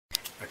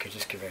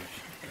just give it.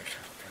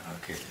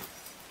 Okay.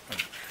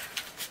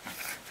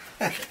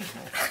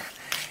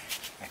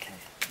 Okay,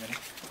 ready?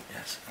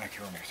 Yes. Okay,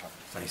 we'll mix up.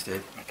 Thanks,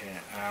 Dave.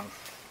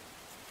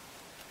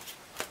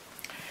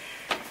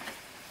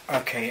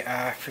 Okay,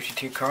 okay,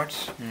 52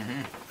 cards.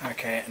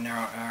 Okay,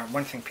 now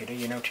one thing, Peter,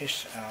 you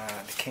notice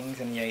the kings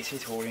and the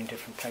aces are all in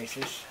different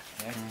places.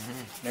 Yeah?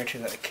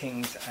 Notice that the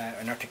kings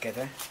are not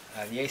together,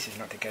 the aces are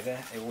not together,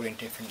 they're all in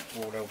different,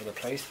 all over the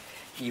place.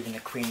 Even the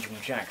queens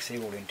and jacks,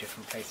 they're all in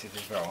different places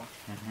as well.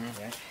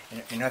 Yeah?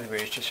 In other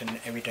words, just an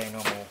everyday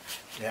normal,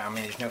 I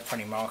mean there's no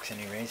funny marks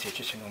anyways, it's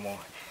just a normal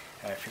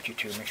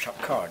 52 mixed up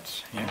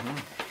cards. Yeah?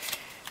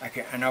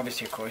 Okay, and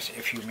obviously of course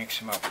if you mix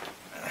them up,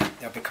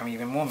 they'll become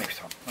even more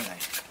mixed up, won't they?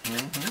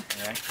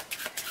 Yeah?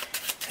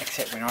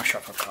 Except when I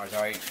shop for cards,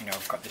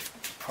 I've got this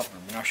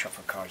problem. When I shop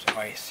for cards,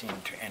 I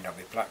seem to end up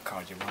with black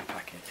cards in one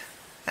packet,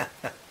 and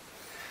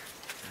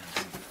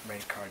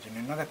red cards in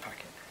another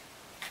packet.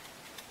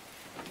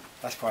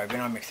 That's why when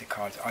I mix the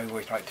cards, I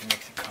always like to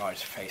mix the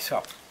cards face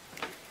up,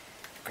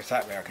 because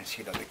that way I can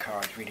see that the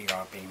cards really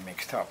are being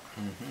mixed up.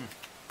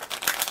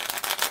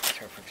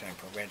 So, for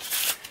example,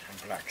 reds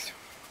and blacks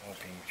all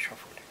being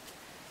shuffled.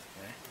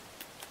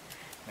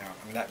 Yeah? Now,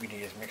 I mean, that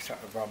really is mixed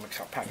up, a well mixed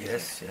up pack.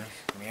 Yes, yes.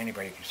 I mean,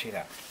 anybody can see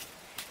that.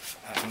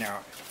 Now,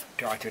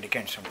 I do it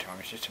again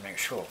sometimes just to make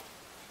sure.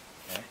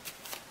 Yeah?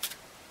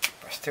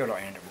 But still, I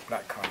end up with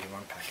black cards in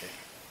one packet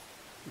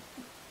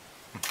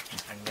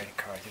and red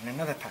cards in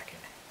another packet.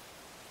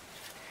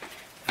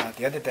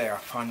 The other day, I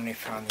finally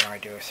found the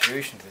ideal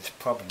solution to this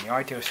problem. The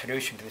ideal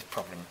solution to this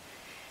problem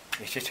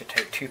is just to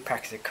take two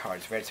packets of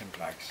cards, reds and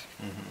blacks,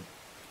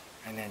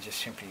 and then just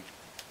simply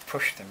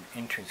push them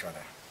into each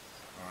other.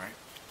 All right.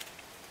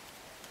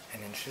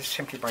 And then just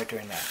simply by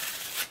doing that,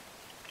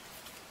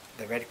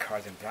 the red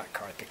cards and black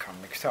cards become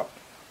mixed up.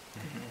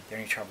 The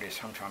only trouble is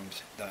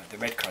sometimes the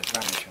red cards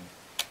vanish and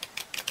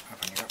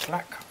I've only got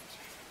black cards.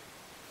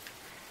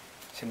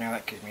 So now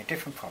that gives me a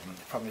different problem.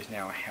 The problem is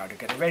now how to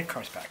get the red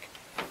cards back.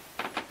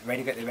 The way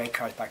to get the red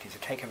cards back is to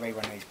take away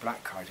one of these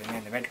black cards and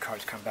then the red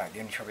cards come back. The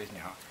only trouble is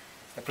now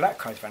the black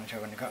cards vanish,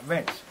 I've only got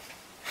reds.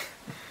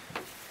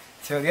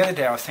 So the other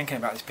day I was thinking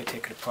about this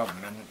particular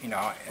problem, and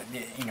I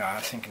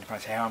was thinking to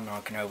myself how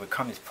I can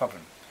overcome this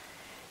problem.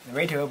 The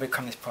way to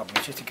overcome this problem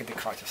is just to give the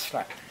cards a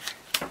slap.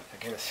 So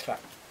give it a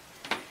slap,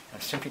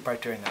 and simply by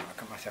doing that I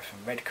got myself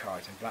some red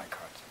cards and black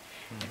cards.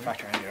 In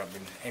fact, I ended up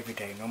with an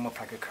everyday normal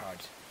pack of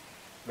cards,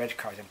 red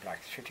cards and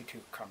blacks, 52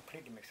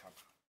 completely mixed up.